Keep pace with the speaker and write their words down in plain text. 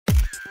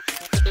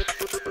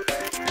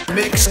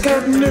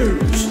Mixcatcom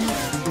News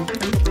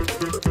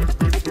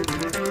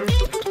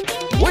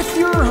with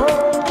your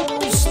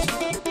host,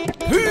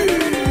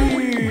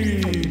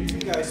 Pete. Hey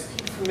guys,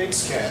 Pete from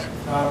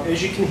Mixcatcom.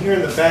 As you can hear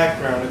in the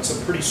background, it's a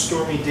pretty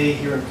stormy day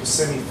here in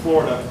Kissimmee,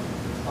 Florida.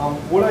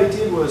 What I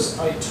did was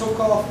I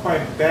took off my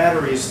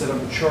batteries that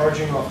I'm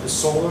charging off the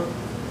solar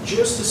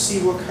just to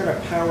see what kind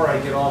of power I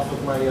get off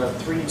of my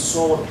 3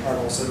 solar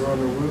panels that are on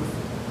the roof,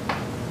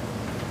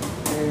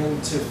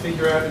 and to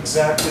figure out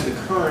exactly the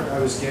current I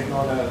was getting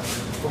on a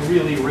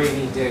really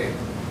rainy day.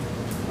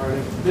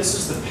 Alright, this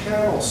is the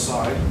panel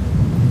side.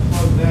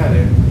 Plug that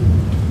in.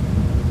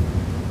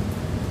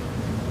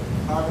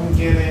 I'm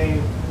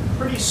getting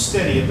pretty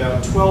steady,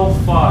 about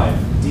 12.5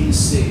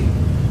 DC.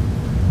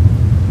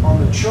 On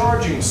the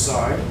charging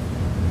side,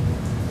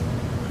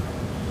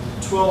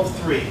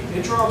 12.3.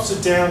 It drops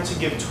it down to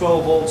give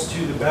 12 volts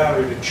to the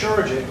battery to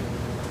charge it.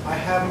 I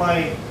have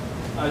my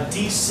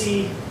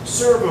DC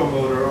servo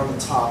motor on the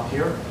top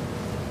here,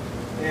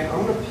 and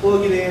I'm going to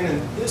plug it in,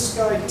 and this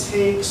guy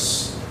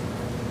takes,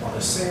 I want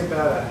to say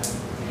about a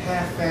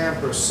half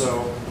amp or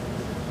so,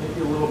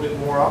 maybe a little bit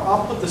more.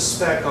 I'll put the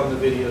spec on the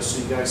video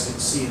so you guys can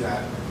see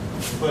that.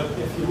 But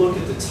if you look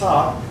at the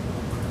top,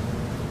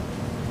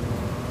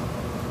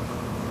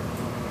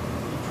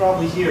 you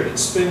probably hear it. It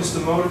spins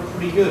the motor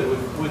pretty good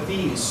with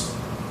ease.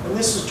 And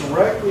this is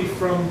directly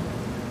from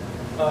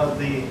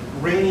the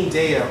rainy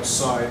day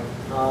outside.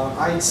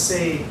 I'd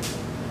say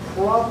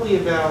probably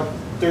about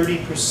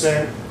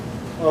 30%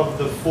 of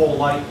the full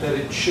light that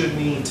it should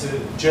need to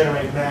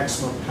generate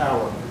maximum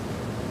power.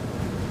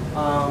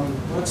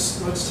 Let's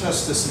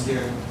test this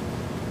again.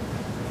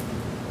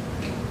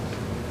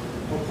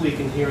 Hopefully you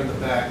can hear in the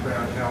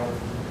background how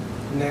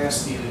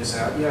nasty it is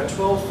out. Yeah,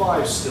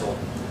 12.5 still.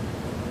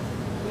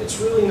 It's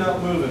really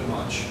not moving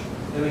much.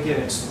 And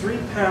again, it's 3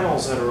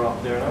 panels that are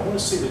up there, and I want to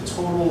see the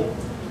total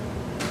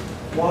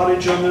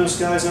wattage on those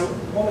guys. I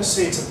want to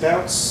say it's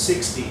about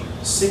 60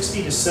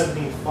 to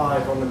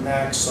 75 on the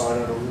max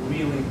side on a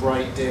really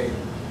bright day.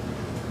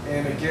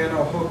 And again,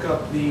 I'll hook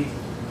up the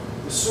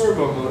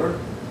servo motor.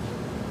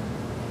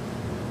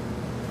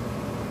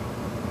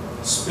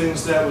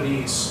 Spins that with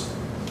ease.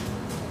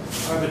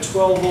 I have a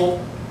 12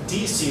 volt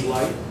DC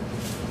light.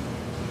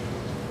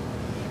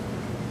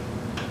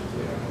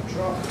 Yeah, I'm gonna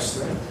drop this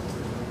thing.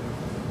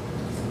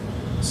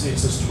 See, it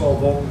says 12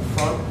 volt in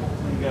front.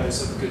 Hopefully you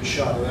guys have a good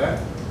shot of that.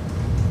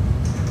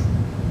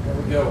 There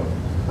we go.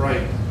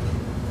 Right.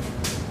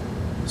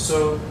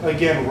 So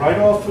again, right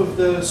off of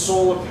the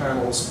solar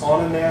panels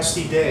on a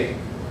nasty day,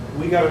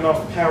 we got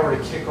enough power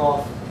to kick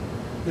off.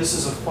 This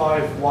is a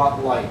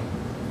 5-watt light.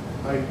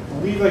 I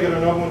believe I got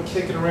another one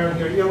kicking around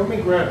here. Yeah, let me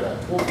grab that.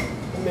 We'll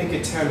make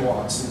it 10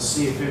 watts and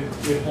see if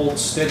it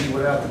holds steady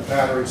without the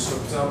batteries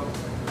hooked up.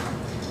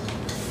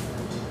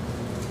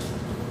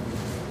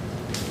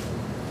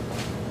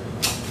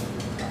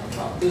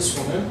 Pop this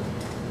one in.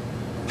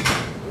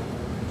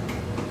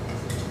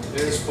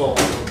 There's both.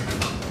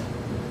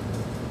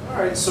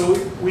 Alright, so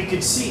we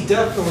could see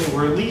definitely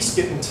we're at least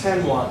getting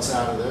 10 watts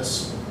out of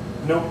this.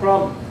 No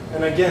problem.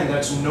 And again,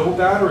 that's no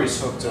batteries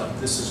hooked up.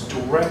 This is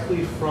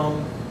directly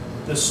from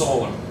the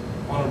solar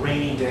on a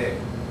rainy day.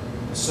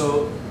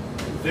 So,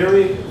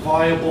 very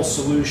viable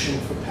solution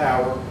for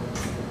power.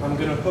 I'm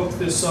going to hook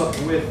this up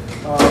with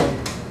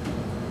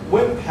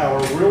wind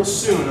power real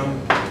soon.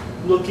 I'm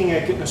looking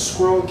at getting a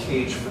squirrel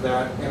cage for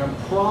that, and I'm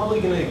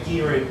probably going to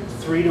gear it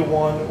 3 to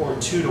 1 or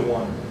 2 to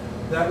 1.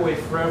 That way,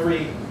 for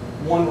every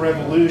 1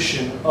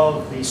 revolution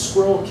of the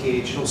squirrel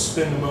cage, it'll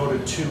spin the motor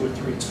 2 or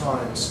 3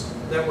 times.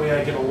 That way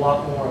I get a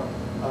lot more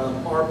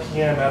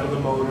RPM out of the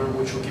motor,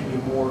 which will give me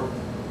more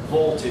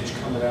voltage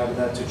coming out of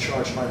that to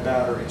charge my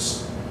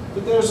batteries.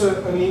 But there's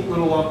a neat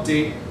little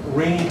update.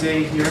 Rainy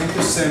day here in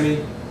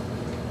Kissimmee,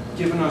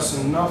 giving us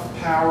enough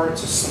power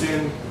to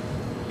spin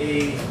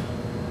a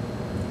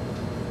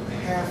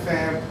half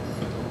amp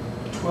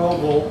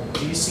 12 volt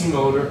DC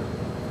motor.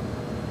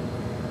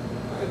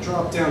 I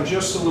dropped down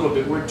just a little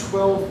bit. We're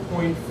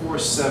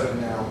 12.47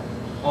 now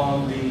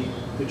on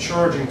the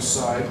charging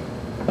side,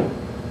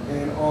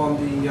 and on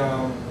the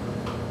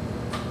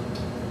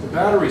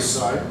battery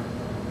side,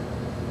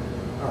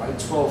 all right,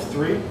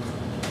 12.3.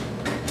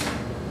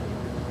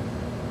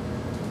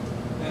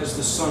 As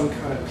the sun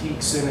kind of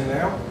peeks in and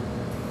out,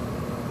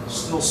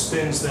 still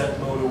spins that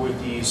motor with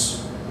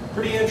ease.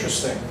 Pretty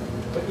interesting.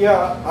 But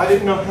yeah, I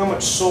didn't know how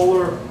much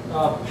solar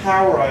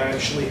power I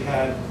actually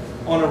had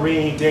on a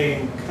rainy day,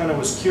 and kind of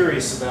was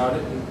curious about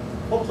it. And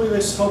hopefully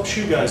this helps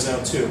you guys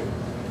out too.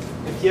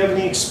 If you have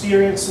any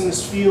experience in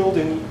this field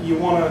and you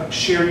want to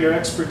share your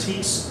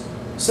expertise,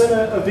 send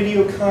a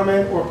video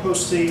comment or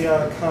post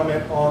a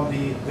comment on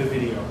the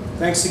video.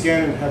 Thanks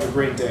again, and have a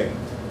great day.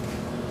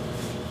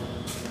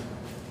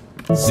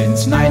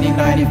 Since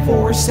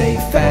 1994,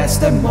 safe,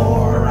 fast and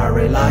more, a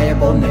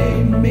reliable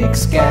name,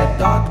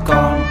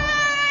 Mixcatcom.